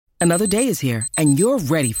Another day is here, and you're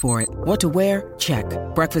ready for it. What to wear? Check.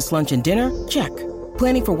 Breakfast, lunch, and dinner? Check.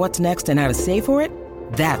 Planning for what's next and how to save for it?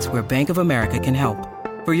 That's where Bank of America can help.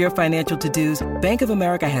 For your financial to-dos, Bank of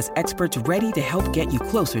America has experts ready to help get you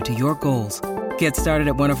closer to your goals. Get started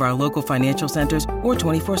at one of our local financial centers or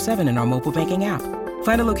 24/7 in our mobile banking app.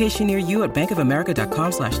 Find a location near you at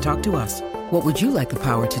bankofamerica.com/talktous. What would you like the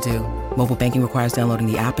power to do? Mobile banking requires downloading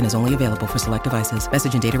the app and is only available for select devices.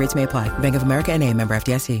 Message and data rates may apply. Bank of America N.A., member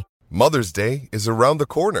FDIC. Mother's Day is around the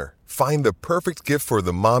corner. Find the perfect gift for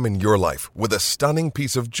the mom in your life with a stunning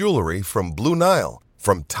piece of jewelry from Blue Nile.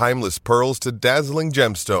 From timeless pearls to dazzling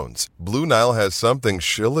gemstones, Blue Nile has something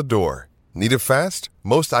she'll adore. Need it fast?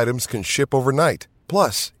 Most items can ship overnight.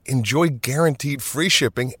 Plus, enjoy guaranteed free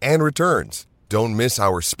shipping and returns. Don't miss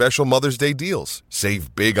our special Mother's Day deals.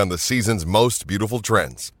 Save big on the season's most beautiful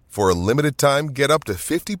trends. For a limited time, get up to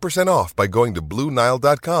 50% off by going to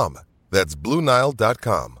BlueNile.com. That's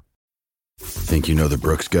BlueNile.com. Think you know the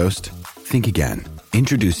Brooks Ghost? Think again.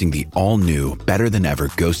 Introducing the all-new, better-than-ever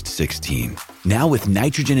Ghost 16. Now with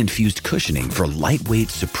nitrogen-infused cushioning for lightweight,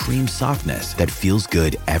 supreme softness that feels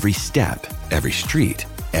good every step, every street,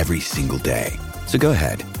 every single day. So go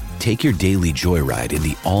ahead, take your daily joyride in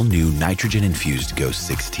the all-new nitrogen-infused Ghost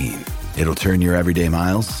 16. It'll turn your everyday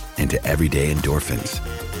miles into everyday endorphins.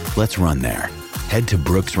 Let's run there. Head to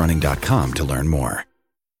brooksrunning.com to learn more.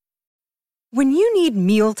 When you need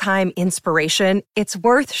mealtime inspiration, it's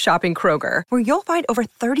worth shopping Kroger, where you'll find over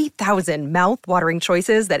 30,000 mouth-watering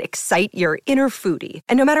choices that excite your inner foodie.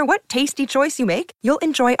 And no matter what tasty choice you make, you'll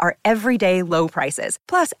enjoy our everyday low prices,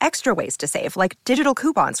 plus extra ways to save, like digital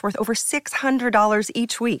coupons worth over $600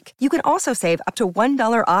 each week. You can also save up to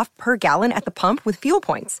 $1 off per gallon at the pump with fuel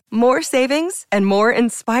points. More savings and more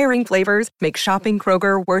inspiring flavors make shopping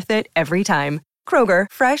Kroger worth it every time. Kroger,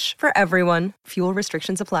 fresh for everyone. Fuel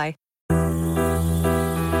restrictions apply.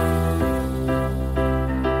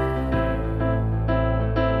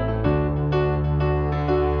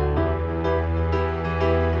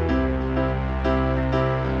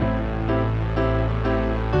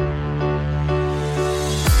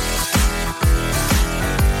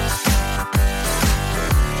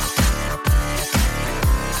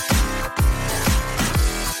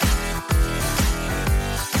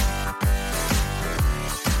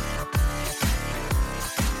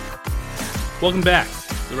 Welcome back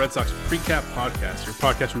to the Red Sox Precap Podcast, your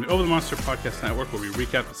podcast from the Over the Monster Podcast Network, where we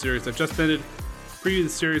recap the series that just ended, preview the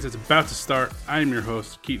series that's about to start. I am your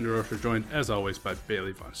host, Keaton DeRocher, joined as always by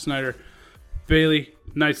Bailey Von Snyder. Bailey,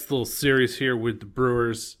 nice little series here with the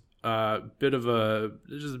Brewers. Just a bit of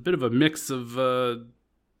a mix of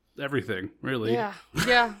everything, really. Yeah.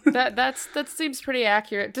 That seems pretty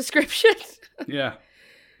accurate description. Yeah.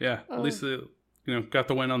 At least got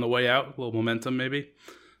the win on the way out, a little momentum maybe.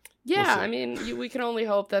 Yeah, I mean, we can only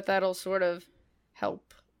hope that that'll sort of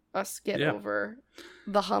help us get over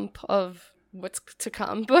the hump of what's to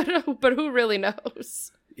come. But who really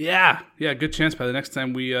knows? Yeah, good chance by the next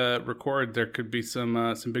time we record, there could be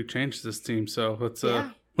some big changes to this team. So let's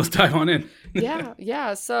dive on in.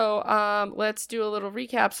 Yeah. So let's do a little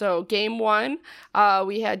recap. So game one,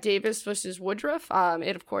 we had Davis versus Woodruff.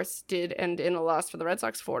 It, of course, did end in a loss for the Red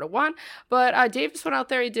Sox 4-1. But Davis went out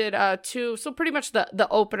there. He did two, so pretty much the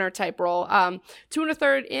opener type role. 2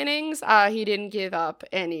 1/3 innings. He didn't give up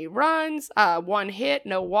any runs. 1 hit,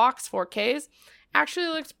 no walks, 4 Ks. Actually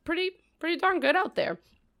looks pretty darn good out there.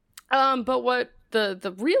 But what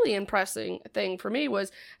the really impressive thing for me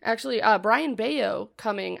was actually Brayan Bello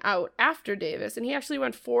coming out after Davis, and he actually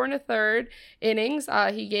went 4 1/3 innings.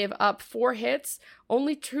 He gave up 4 hits,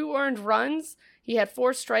 only 2 earned runs. He had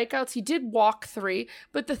 4 strikeouts. He did walk 3,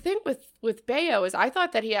 but the thing with Bello is I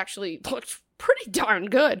thought that he actually looked pretty darn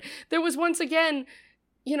good. There was once again,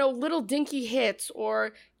 little dinky hits,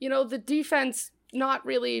 or the defense not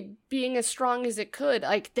really being as strong as it could.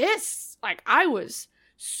 I was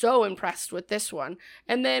so impressed with this one.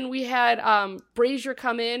 And then we had Brazier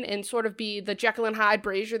come in and sort of be the Jekyll and Hyde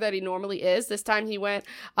Brazier that he normally is. This time he went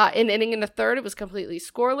an inning and a third. It was completely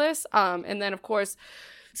scoreless. And then, of course,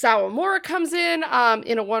 Sawamura comes in a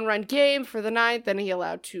 1-run game for the 9th, and he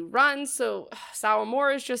allowed 2 runs. So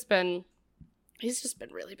Sawamura's he's just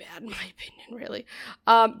been really bad, in my opinion, really.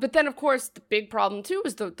 But then, of course, the big problem, too,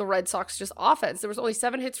 was the Red Sox just offense. There was only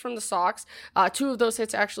 7 hits from the Sox. 2 of those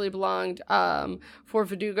hits actually belonged for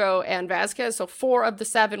Verdugo and Vasquez. So 4 of the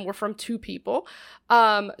 7 were from 2 people.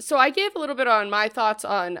 So I gave a little bit on my thoughts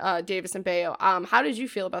on Davis and Bello. How did you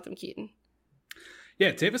feel about them, Keaton? Yeah,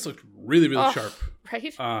 Davis looked really, really sharp. Right?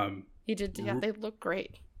 He did. Yeah, they look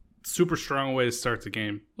great. Super strong way to start the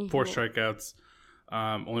game. 4 strikeouts.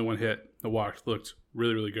 Only 1 hit. the walks looked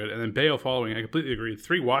really, really good. And then Bello following, I completely agree.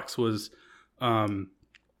 3 walks was a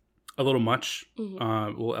little much, a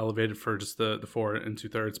little elevated for just the 4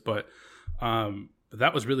 2/3. But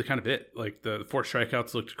that was really kind of it. Like the 4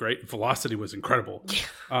 strikeouts looked great. Velocity was incredible.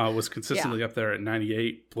 Was consistently up there at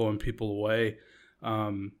 98, blowing people away.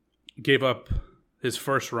 Gave up his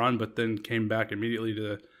first run, but then came back immediately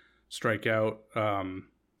to strike out.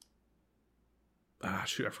 I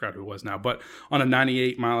forgot who it was now. But on a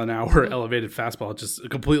 98-mile-an-hour elevated fastball, just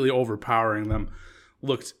completely overpowering them,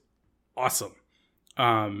 looked awesome.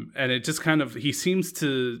 And it just kind of, he seems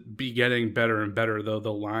to be getting better and better, though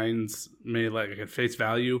the lines may, like at face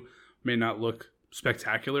value, may not look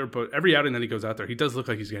spectacular. But every outing that he goes out there, he does look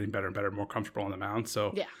like he's getting better and better, more comfortable on the mound.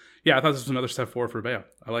 So yeah, I thought this was another step forward for Bello.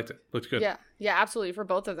 I liked it. Looked good. Yeah, absolutely, for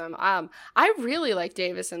both of them. I really like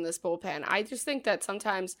Davis in this bullpen. I just think that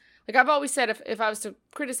sometimes, like I've always said, if I was to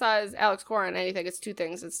criticize Alex Cora on anything, it's 2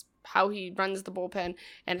 things. It's how he runs the bullpen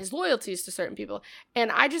and his loyalties to certain people.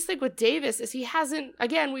 And I just think with Davis is he hasn't,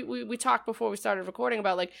 again, we talked before we started recording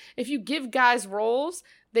about, like, if you give guys roles,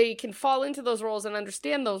 they can fall into those roles and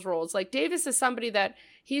understand those roles. Like Davis is somebody that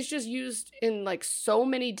he's just used in like so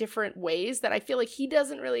many different ways that I feel like he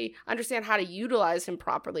doesn't really understand how to utilize him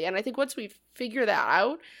properly. And I think once we figure that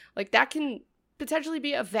out, like that can potentially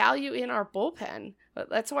be a value in our bullpen. But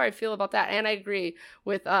that's how I feel about that. And I agree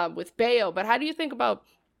with Bello. But how do you think about,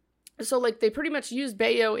 so like they pretty much used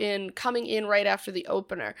Bello in coming in right after the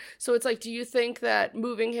opener. So it's like, do you think that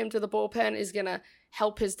moving him to the bullpen is going to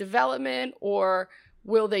help his development, or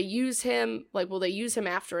will they use him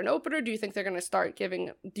after an opener? Do you think they're going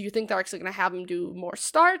to do you think they're actually going to have him do more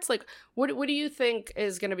starts? Like, what do you think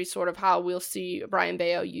is going to be sort of how we'll see Brayan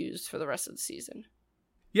Bello used for the rest of the season?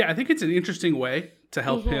 Yeah, I think it's an interesting way to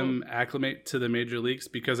help him acclimate to the major leagues,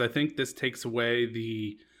 because I think this takes away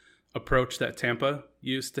the approach that Tampa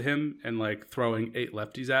used to him and like throwing 8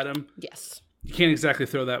 lefties at him. Yes. You can't exactly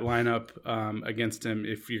throw that lineup against him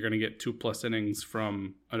if you're going to get 2+ innings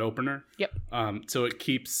from an opener. Yep. So it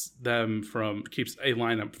keeps a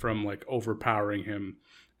lineup from like overpowering him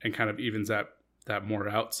and kind of evens that more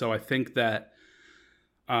out. So I think that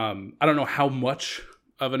I don't know how much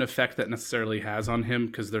of an effect that necessarily has on him,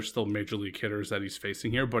 because there's still major league hitters that he's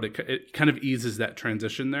facing here, but it kind of eases that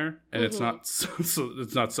transition there, and it's not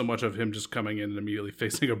so much of him just coming in and immediately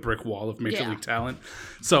facing a brick wall of major league talent.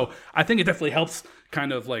 So I think it definitely helps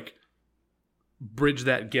kind of like bridge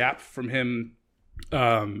that gap from him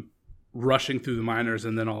rushing through the minors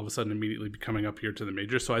and then all of a sudden immediately coming up here to the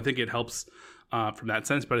majors. So I think it helps from that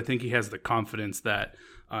sense, but I think he has the confidence that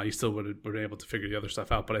he still would have been able to figure the other stuff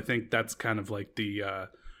out. But I think that's kind of like the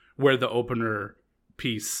where the opener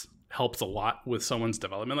piece helps a lot with someone's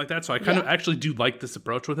development like that. So I kind of actually do like this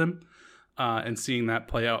approach with him and seeing that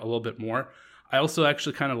play out a little bit more. I also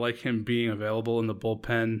actually kind of like him being available in the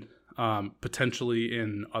bullpen, potentially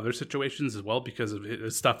in other situations as well, because of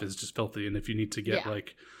his stuff is just filthy. And if you need to get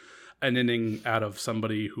like an inning out of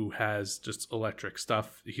somebody who has just electric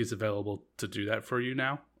stuff, he's available to do that for you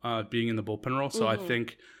now, being in the bullpen role. So I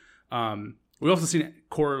think we've also seen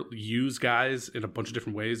Cora use guys in a bunch of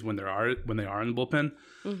different ways when they are in the bullpen.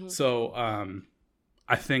 So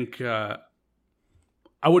I think I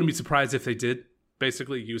wouldn't be surprised if they did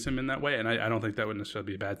basically use him in that way, and I don't think that would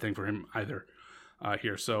necessarily be a bad thing for him either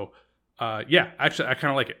here. So actually, I kind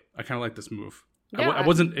of like it. I kind of like this move. I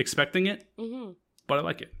wasn't expecting it, but I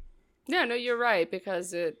like it. Yeah, no, you're right, because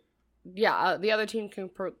the other team can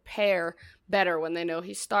prepare better when they know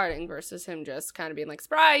he's starting versus him just kind of being like,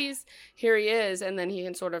 surprise, here he is, and then he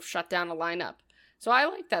can sort of shut down a lineup. So I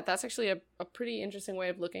like that. That's actually a pretty interesting way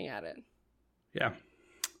of looking at it. Yeah.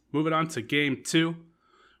 Moving on to game 2,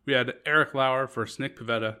 we had Eric Lauer versus Nick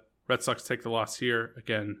Pivetta. Red Sox take the loss here,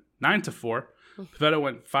 again, 9-4. Pivetta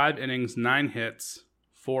went 5 innings, 9 hits,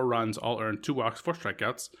 4 runs, all earned, 2 walks, 4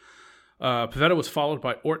 strikeouts. Pivetta was followed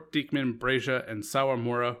by Ort, Diekman, Brejcha, and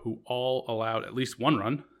Sawamura, who all allowed at least 1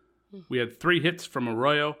 run. We had 3 hits from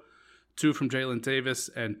Arroyo, 2 from Jalen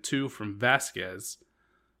Davis, and 2 from Vasquez.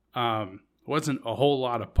 Wasn't a whole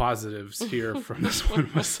lot of positives here from this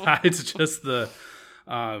one, besides just the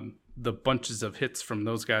bunches of hits from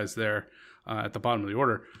those guys there at the bottom of the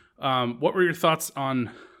order. What were your thoughts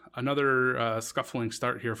on another scuffling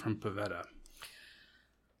start here from Pivetta?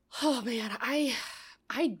 Oh, man,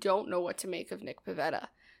 I don't know what to make of Nick Pivetta.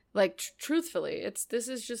 Like, truthfully, this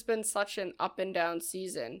has just been such an up and down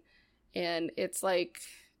season. And it's like,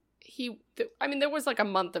 there was like a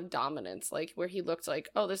month of dominance, like where he looked like,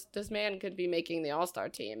 oh, this man could be making the All-Star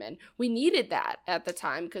team. And we needed that at the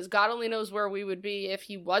time, because God only knows where we would be if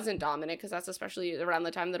he wasn't dominant, because that's especially around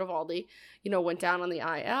the time that Eovaldi, went down on the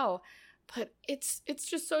IL. But it's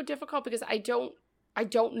just so difficult because I don't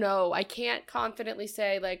know. I can't confidently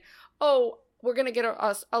say like, oh, we're gonna get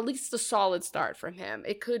at least a solid start from him.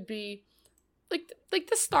 It could be like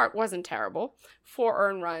the start wasn't terrible. 4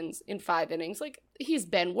 earned runs in 5 innings. Like, he's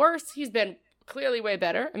been worse. He's been clearly way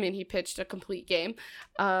better. I mean, he pitched a complete game.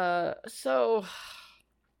 So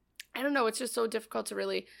I don't know. It's just so difficult to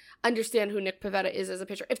really understand who Nick Pivetta is as a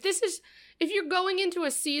pitcher. If you're going into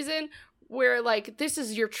a season where like this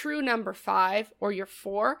is your true number 5 or your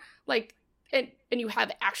 4, like, and you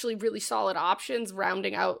have actually really solid options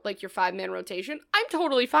rounding out like your 5-man rotation, I'm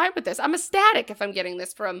totally fine with this. I'm ecstatic if I'm getting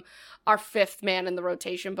this from our 5th man in the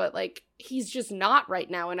rotation, but like, he's just not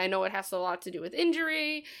right now. And I know it has a lot to do with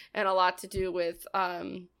injury and a lot to do with,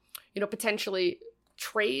 potentially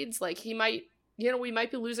trades. Like, we might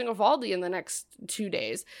be losing Eovaldi in the next 2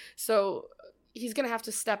 days. So he's going to have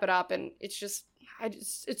to step it up. And it's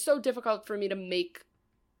so difficult for me to make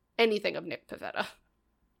anything of Nick Pivetta.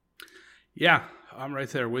 Yeah, I'm right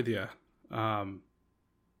there with you.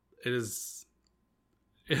 It's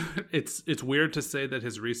weird to say that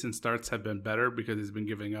his recent starts have been better because he's been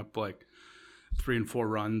giving up like 3 and 4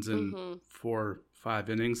 runs in 4 or 5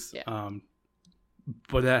 innings. Yeah.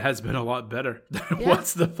 But that has been a lot better than it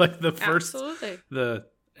was the first, the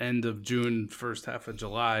end of June, first half of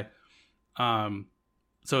July.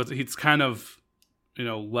 So he's kind of,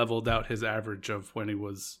 leveled out his average of when he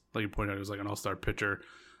was, like you pointed out, he was like an all-star pitcher.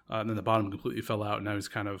 And then the bottom completely fell out. And now he's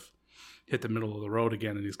kind of hit the middle of the road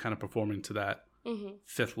again, and he's kind of performing to that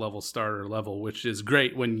 5th level starter level, which is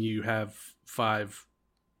great when you have 5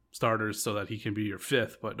 starters so that he can be your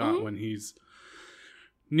 5th, but not when he's,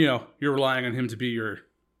 you're relying on him to be your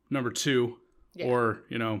number 2 or,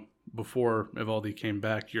 before Eovaldi came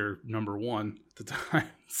back, your number 1 at the time.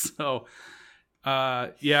 So,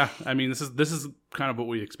 I mean, this is kind of what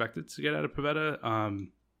we expected to get out of Pivetta.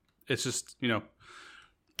 It's just,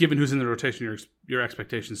 given who's in the rotation, your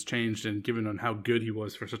expectations changed, and given on how good he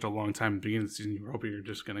was for such a long time at the beginning of the season, you're hoping you're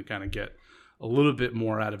just going to kind of get a little bit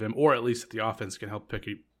more out of him, or at least that the offense can help pick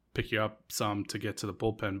you up some to get to the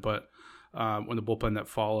bullpen. But when the bullpen that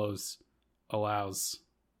follows allows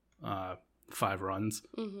 5 runs,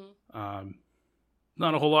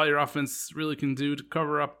 not a whole lot your offense really can do to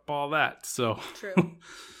cover up all that. So, true.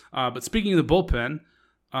 But speaking of the bullpen,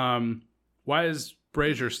 why is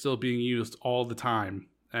Brazier still being used all the time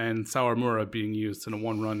and Sawamura being used in a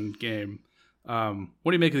 1-run game? What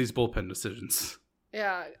do you make of these bullpen decisions?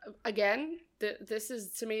 Yeah, again, this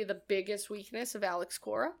is to me the biggest weakness of Alex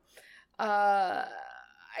Cora.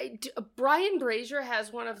 Brian Brazier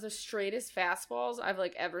has one of the straightest fastballs I've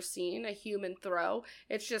ever seen a human throw.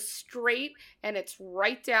 It's just straight and it's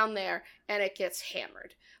right down there and it gets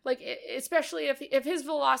hammered. Especially if his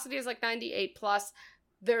velocity is 98 plus,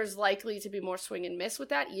 there's likely to be more swing and miss with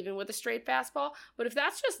that, even with a straight fastball. But if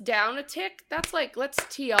that's just down a tick, that's let's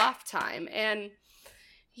tee off time. And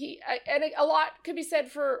a lot could be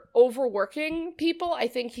said for overworking people. I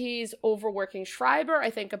think he's overworking Schreiber.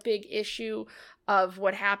 I think a big issue of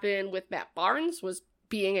what happened with Matt Barnes was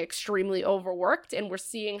being extremely overworked. And we're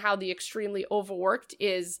seeing how the extremely overworked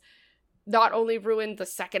is not only ruined the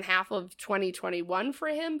second half of 2021 for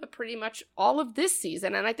him, but pretty much all of this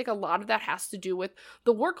season. And I think a lot of that has to do with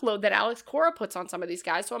the workload that Alex Cora puts on some of these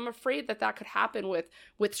guys. So I'm afraid that could happen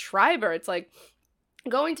with Schreiber. It's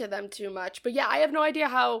going to them too much. But yeah, I have no idea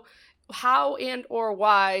how and or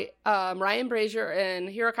why Ryan Brazier and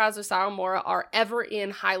Hirokazu Sawamura are ever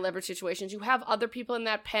in high leverage situations. You have other people in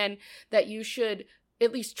that pen that you should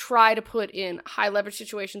at least try to put in high leverage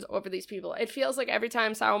situations over these people. It feels like every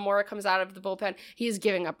time Sawamura comes out of the bullpen, he's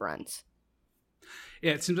giving up runs.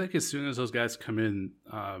 Yeah, it seems like as soon as those guys come in,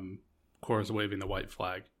 Cora's waving the white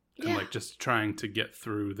flag and just trying to get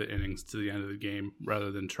through the innings to the end of the game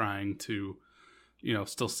rather than trying to,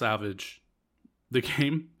 still salvage the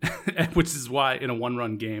game, which is why in a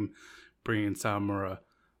 1-run game, bringing in Sawamura,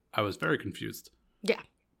 I was very confused. Yeah.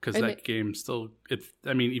 Because that game still,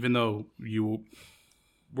 even though you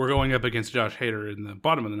were going up against Josh Hader in the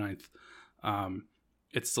bottom of the 9th,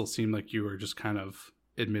 it still seemed like you were just kind of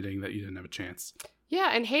admitting that you didn't have a chance.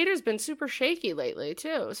 Yeah, and Hader's been super shaky lately,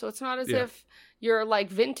 too. So it's not as if you're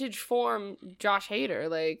vintage form Josh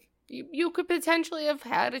Hader. You could potentially have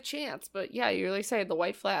had a chance. But yeah, you really say the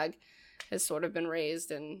white flag has sort of been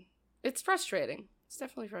raised, and it's frustrating. It's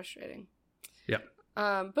definitely frustrating. Yeah.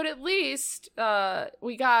 But at least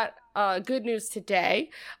we got good news today.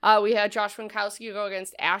 We had Josh Winkowski go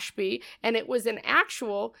against Ashby, and it was an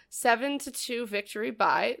actual 7-2 victory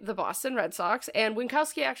by the Boston Red Sox, and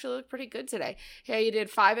Winkowski actually looked pretty good today. He did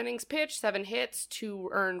 5 innings pitched, 7 hits, 2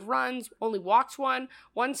 earned runs, only walked 1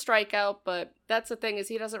 strikeout, but that's the thing is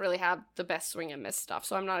he doesn't really have the best swing and miss stuff,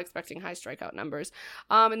 so I'm not expecting high strikeout numbers.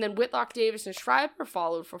 And then Whitlock, Davis, and Schreiber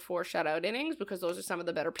followed for 4 shutout innings because those are some of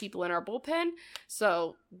the better people in our bullpen.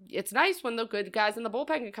 So it's nice when the good guys in the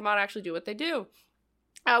bullpen can come out and actually do what they do.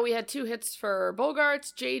 We had 2 hits for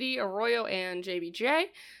Bogarts, JD, Arroyo, and JBJ.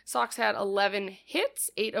 Sox had 11 hits,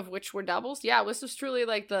 8 of which were doubles. Yeah, this was truly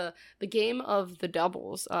like the game of the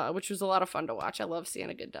doubles, which was a lot of fun to watch. I love seeing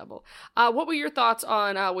a good double. What were your thoughts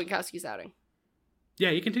on Winkowski's outing?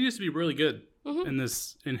 Yeah, he continues to be really good in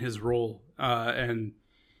his role, and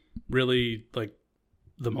really like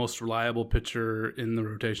the most reliable pitcher in the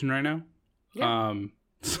rotation right now. Yeah.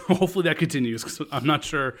 So hopefully that continues, because I'm not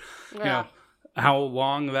sure, you know, how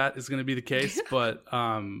long that is going to be the case, but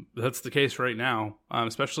that's the case right now.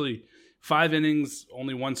 Especially 5 innings,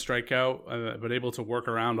 only 1 strikeout, but able to work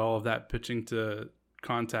around all of that pitching to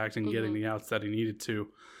contact and getting the outs that he needed to.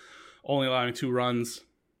 Only allowing 2 runs.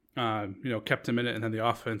 Kept him in it, and then the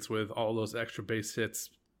offense with all those extra base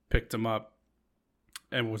hits picked him up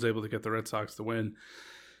and was able to get the Red Sox to win.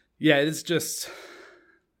 Yeah, it's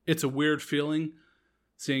a weird feeling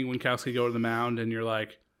seeing Winkowski go to the mound, and you're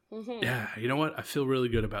like, yeah, you know what? I feel really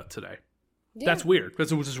good about today. Yeah. That's weird.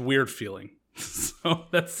 It was just a weird feling. So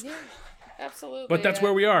that's absolutely. But that's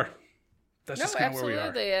where we are. That's just kind of where we are.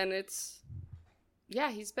 Absolutely,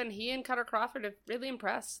 and he and Cutter Crawford have really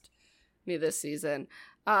impressed me this season.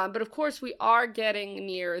 But of course, we are getting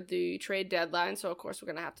near the trade deadline, so of course we're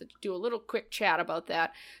going to have to do a little quick chat about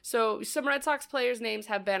that. So some Red Sox players' names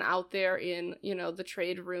have been out there in, the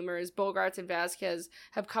trade rumors. Bogarts and Vasquez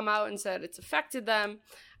have come out and said it's affected them.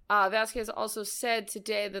 Vasquez also said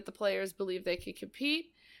today that the players believe they could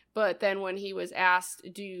compete, but then when he was asked,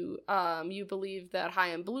 do you believe that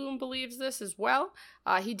Chaim Bloom believes this as well?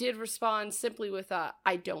 He did respond simply with,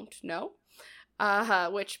 I don't know,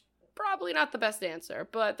 which probably not the best answer,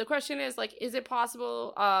 but the question is, is it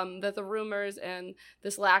possible that the rumors and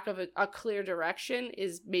this lack of a clear direction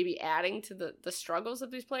is maybe adding to the struggles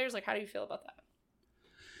of these players? How do you feel about that?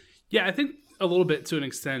 Yeah, I think a little bit to an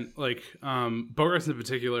extent. Bogarts in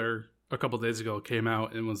particular, a couple of days ago, came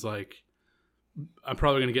out and was like, I'm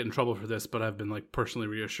probably going to get in trouble for this, but I've been personally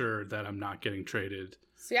reassured that I'm not getting traded.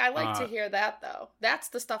 See, I like to hear that, though. That's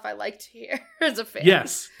the stuff I like to hear as a fan.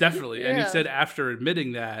 Yes, definitely. And he said after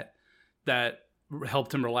admitting that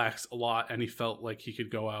helped him relax a lot, and he felt like he could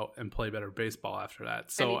go out and play better baseball after that.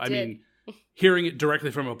 So, I mean, hearing it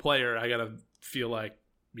directly from a player, I got to feel like,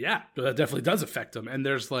 yeah, that definitely does affect him. And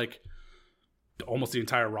there's almost the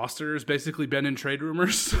entire roster has basically been in trade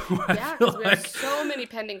rumors. So yeah, because we have so many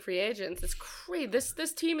pending free agents. It's crazy.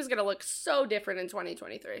 This team is going to look so different in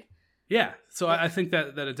 2023. Yeah, so I think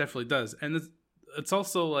that it definitely does. And it's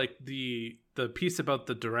also the piece about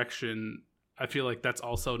the direction, I feel like that's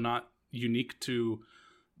also not unique to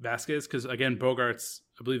Vasquez, because again, Bogarts,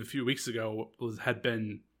 I believe a few weeks ago, had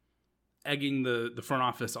been egging the front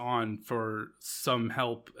office on for some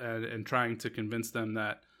help and trying to convince them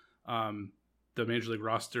that the Major League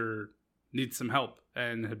roster needs some help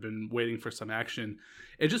and had been waiting for some action.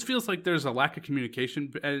 It just feels like there's a lack of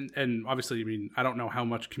communication, and obviously, I mean, I don't know how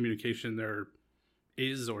much communication there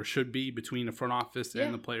is or should be between the front office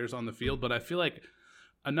and the players on the field, but I feel like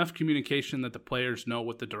enough communication that the players know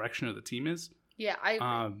what the direction of the team is. Yeah, I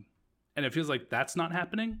agree. And it feels like that's not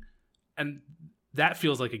happening. And that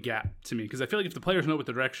feels like a gap to me, because I feel like if the players know what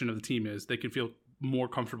the direction of the team is, they can feel more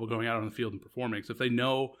comfortable going out on the field and performing. So if they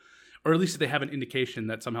know, or at least if they have an indication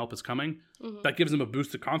that some help is coming, that gives them a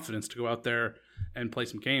boost of confidence to go out there and play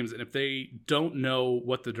some games. And if they don't know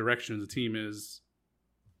what the direction of the team is,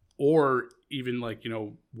 or even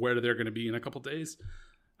where they're going to be in a couple days,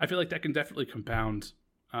 I feel like that can definitely compound.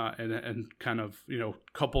 And kind of,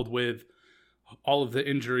 coupled with all of the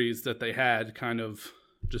injuries that they had, kind of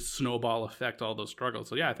just snowball effect all those struggles.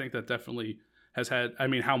 So, yeah, I think that definitely has had, I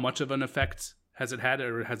mean, how much of an effect has it had,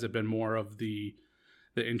 or has it been more of the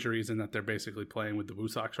injuries and that they're basically playing with the Blue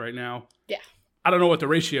Sox right now? Yeah. I don't know what the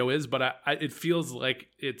ratio is, but it feels like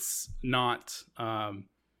it's not,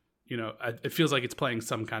 it feels like it's playing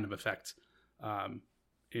some kind of effect.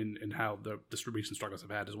 In how the distribution struggles have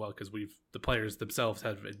had as well, because the players themselves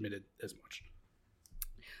have admitted as much.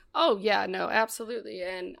 Oh yeah, no, absolutely.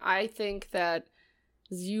 And I think that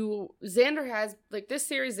Xander has, this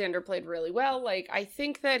series, Xander played really well. I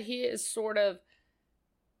think that he is sort of,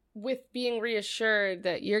 with being reassured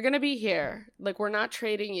that you're going to be here, we're not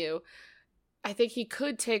trading you. I think he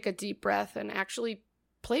could take a deep breath and actually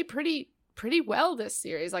play pretty well this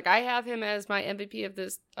series. Like, I have him as my MVP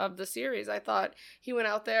of the series. I thought he went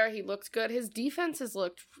out there, he looked good. His defense has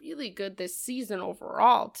looked really good this season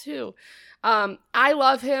overall too. I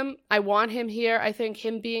love him. I want him here. I think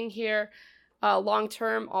him being here long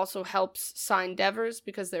term also helps sign Devers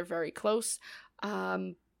because they're very close.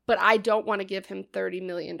 But I don't want to give him $30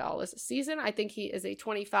 million a season. I think he is a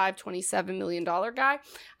 $27 million guy.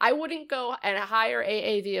 I wouldn't go at a higher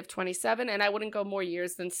AAV of 27, and I wouldn't go more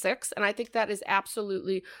years than 6. And I think that is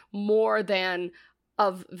absolutely more than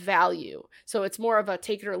of value. So it's more of a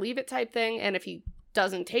take it or leave it type thing. And if he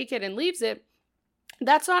doesn't take it and leaves it,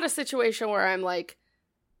 that's not a situation where I'm like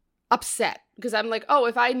upset, because I'm like, oh,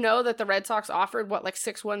 if I know that the Red Sox offered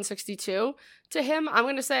 6/162 to him, I'm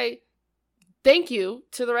going to say, thank you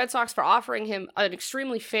to the Red Sox for offering him an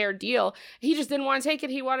extremely fair deal. He just didn't want to take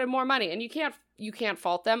it. He wanted more money, and you can't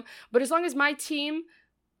fault them. But as long as my team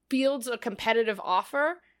fields a competitive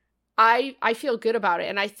offer, I feel good about it.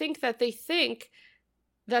 And I think that they think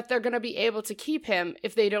that they're going to be able to keep him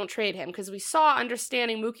if they don't trade him, because we saw,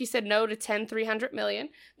 understanding Mookie said no to $300 million.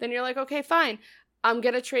 Then you're like, okay, fine. I'm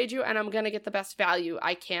going to trade you, and I'm going to get the best value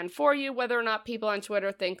I can for you, whether or not people on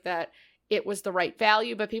Twitter think that it was the right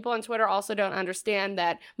value. But people on Twitter also don't understand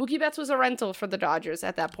that Mookie Betts was a rental for the Dodgers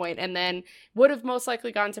at that point, and then would have most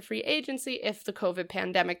likely gone to free agency if the COVID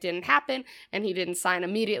pandemic didn't happen and he didn't sign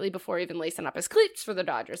immediately before even lacing up his cleats for the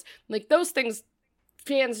Dodgers. Like, those things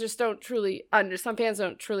fans just don't truly some fans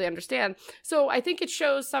don't truly understand. So I think it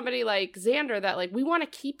shows somebody like Xander that, like, we want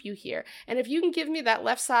to keep you here. And if you can give me that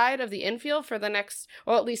left side of the infield for the next,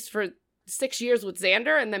 or at least for 6 years with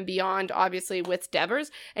Xander, and then beyond, obviously, with Devers,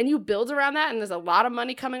 and you build around that, and there's a lot of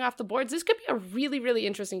money coming off the boards, this could be a really, really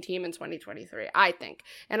interesting team in 2023, I think.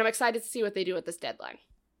 And I'm excited to see what they do at this deadline.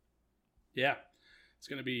 Yeah. It's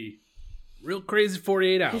going to be real crazy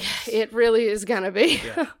 48 hours. Yeah, it really is going to be.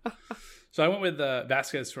 Yeah. So I went with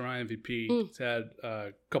Vasquez for my MVP. He's had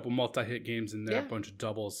a couple multi-hit games in there, a bunch of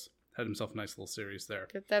doubles. Had himself a nice little series there.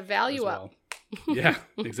 Get that value up. Yeah,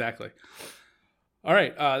 exactly. All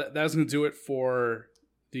right, that's going to do it for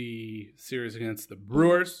the series against the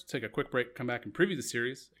Brewers. Take a quick break, come back and preview the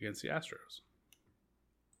series against the Astros.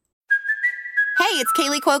 Hey, it's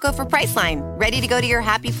Kaylee Cuoco for Priceline. Ready to go to your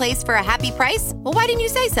happy place for a happy price? Well, why didn't you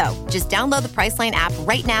say so? Just download the Priceline app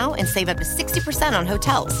right now and save up to 60% on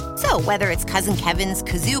hotels. So whether it's Cousin Kevin's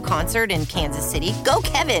Kazoo Concert in Kansas City, go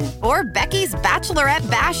Kevin, or Becky's Bachelorette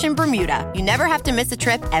Bash in Bermuda, you never have to miss a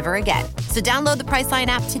trip ever again. So download the Priceline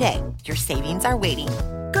app today. Your savings are waiting.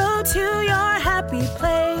 Go to your happy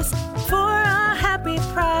place for a happy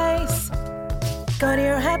price. Go to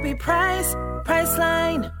your happy price,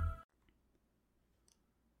 Priceline.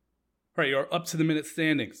 All right, you're up to the minute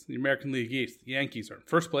standings. The American League East, the Yankees are in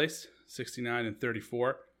first place,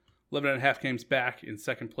 69-34. 11.5 games back in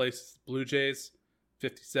second place, Blue Jays,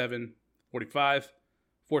 57-45.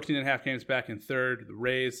 14.5 games back in third, the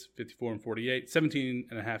Rays, 54-48.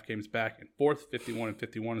 17.5 games back in fourth,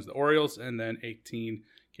 51-51 is the Orioles. And then 18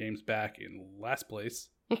 games back in last place,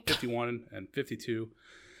 51-52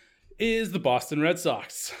 is the Boston Red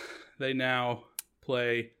Sox. They now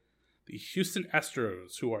play the Houston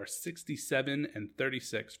Astros, who are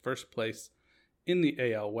 67-36, first place in the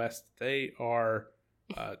AL West. They are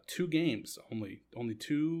 2 games, only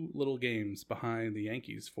 2 little games behind the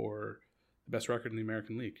Yankees for the best record in the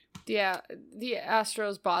American League. Yeah, the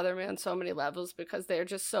Astros bother me on so many levels because they're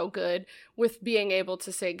just so good with being able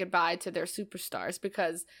to say goodbye to their superstars,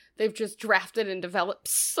 because they've just drafted and developed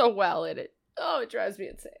so well in it. Oh, it drives me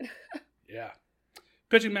insane. Yeah.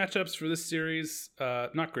 Pitching matchups for this series,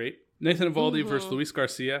 not great. Nathan Eovaldi versus Luis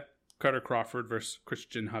Garcia, Carter Crawford versus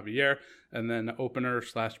Christian Javier, and then opener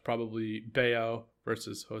 / probably Bayo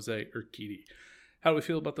versus Jose Urquidy. How do we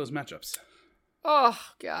feel about those matchups? Oh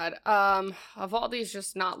God, Eovaldi's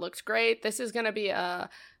just not looked great. This is gonna be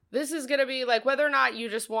like, whether or not you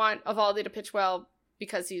just want Eovaldi to pitch well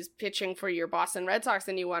because he's pitching for your Boston Red Sox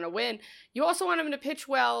and you want to win. You also want him to pitch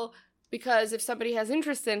well because if somebody has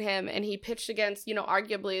interest in him and he pitched against,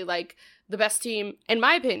 arguably like the best team, in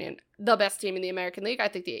my opinion, the best team in the American League. I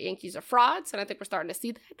think the Yankees are frauds, and I think we're starting to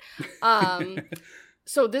see that.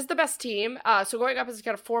 So this is the best team. So going up, he's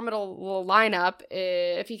got a formidable lineup.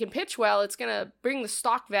 If he can pitch well, it's going to bring the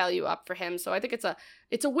stock value up for him. So I think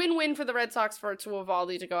it's a win-win for the Red Sox to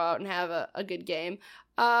Eovaldi to go out and have a good game.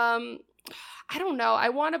 I don't know. I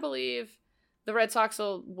want to believe the Red Sox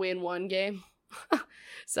will win one game.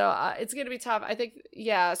 So it's going to be tough. I think,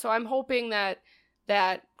 yeah. So I'm hoping that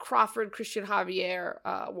Crawford, Christian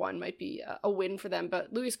Javier one might be a win for them.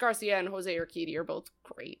 But Luis Garcia and Jose Urquidy are both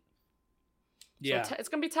great. Yeah. So it's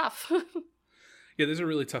going to be tough. Yeah, these are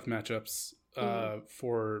really tough matchups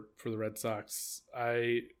for the Red Sox.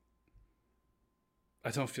 I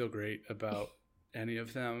don't feel great about any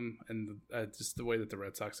of them, and just the way that the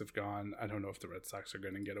Red Sox have gone, I don't know if the Red Sox are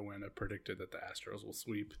going to get a win. I predicted that the Astros will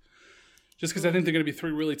sweep, just because I think they're going to be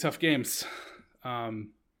 3 really tough games.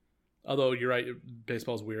 Although you're right,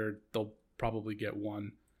 baseball's weird. They'll probably get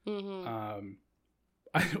 1. We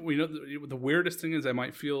know the weirdest thing is I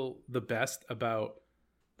might feel the best about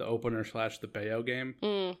the opener / the Bayo game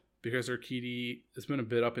because Urquidy has been a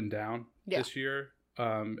bit up and down this year,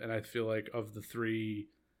 and I feel like of the 3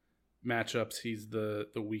 matchups, he's the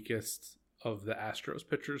weakest of the Astros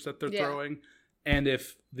pitchers that they're throwing. And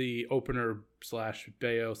if the opener /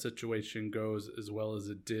 Bayo situation goes as well as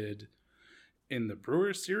it did in the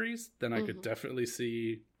Brewers series, then I could definitely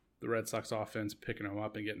see the Red Sox offense picking them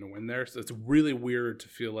up and getting a win there. So it's really weird to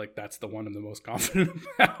feel like that's the one I'm the most confident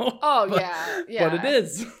about. Oh, but, yeah. But it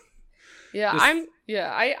is. Yeah,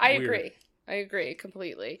 I agree. I agree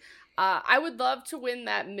completely. I would love to win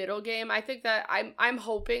that middle game. I think that I'm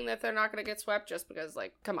hoping that they're not going to get swept just because,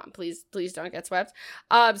 like, come on, please don't get swept.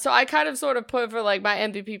 So I kind of sort of put for, like, my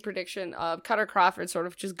MVP prediction of Cutter Crawford sort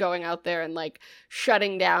of just going out there and, like,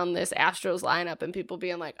 shutting down this Astros lineup and people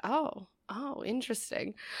being like, oh,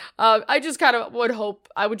 interesting. I just kind of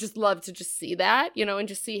I would just love to just see that, and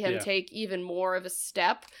just see him take even more of a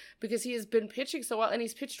step because he has been pitching so well and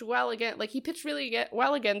he's pitched well again. Like, he pitched really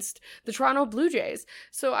well against the Toronto Blue Jays.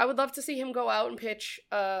 So I would love to see him go out and pitch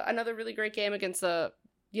another really great game against the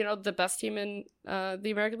best team in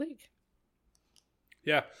the American League.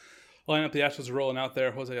 Yeah. Lineup, the Astros are rolling out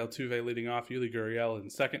there. Jose Altuve leading off, Yuli Gurriel in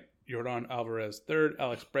second, Yordan Alvarez third,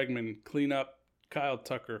 Alex Bregman cleanup, Kyle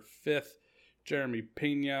Tucker 5th, Jeremy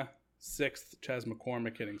Pena 6th, Chas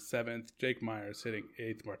McCormick hitting 7th, Jake Myers hitting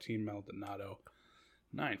 8th, Martin Maldonado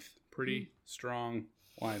 9th. Pretty strong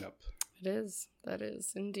lineup. It is. That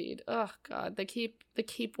is indeed. Oh God, they keep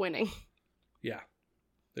winning. Yeah,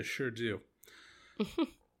 they sure do.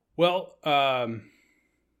 Well,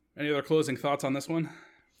 any other closing thoughts on this one?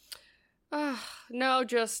 No,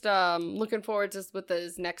 just looking forward to what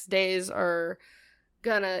those next days are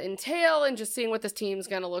gonna entail and just seeing what this team's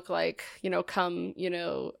gonna look like, come,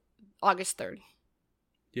 August 3rd.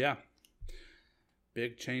 Yeah.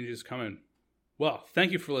 Big changes coming. Well,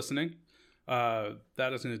 thank you for listening. That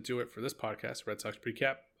is going to do it for this podcast, Red Sox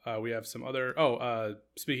Precap. We have some other...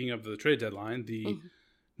 speaking of the trade deadline,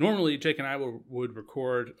 normally Jake and I would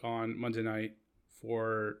record on Monday night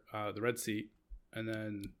for the Red Seat, and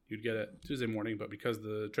then you'd get it Tuesday morning, but because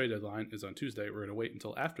the trade deadline is on Tuesday, we're going to wait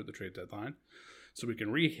until after the trade deadline so we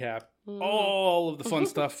can recap all of the fun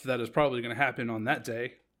stuff that is probably going to happen on that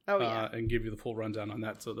day. And give you the full rundown on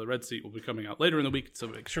that. So the Red Seat will be coming out later in the week, so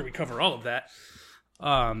make sure we cover all of that.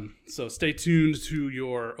 So stay tuned to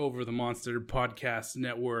your Over the Monster podcast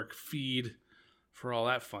network feed for all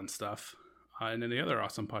that fun stuff, and any other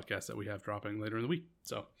awesome podcasts that we have dropping later in the week.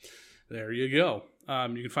 So there you go.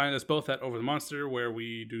 You can find us both at Over the Monster, where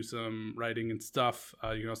we do some writing and stuff.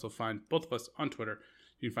 You can also find both of us on Twitter.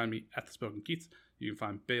 You can find me at The Spoken Keats. You can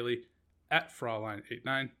find Bailey at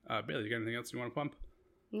Fraulein89. Bailey, you got anything else you want to pump?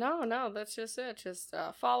 No, that's just it. Just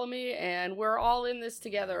follow me, and we're all in this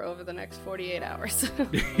together over the next 48 hours.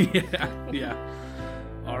 Yeah.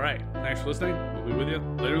 All right. Thanks for listening. We'll be with you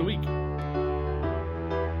later in the week.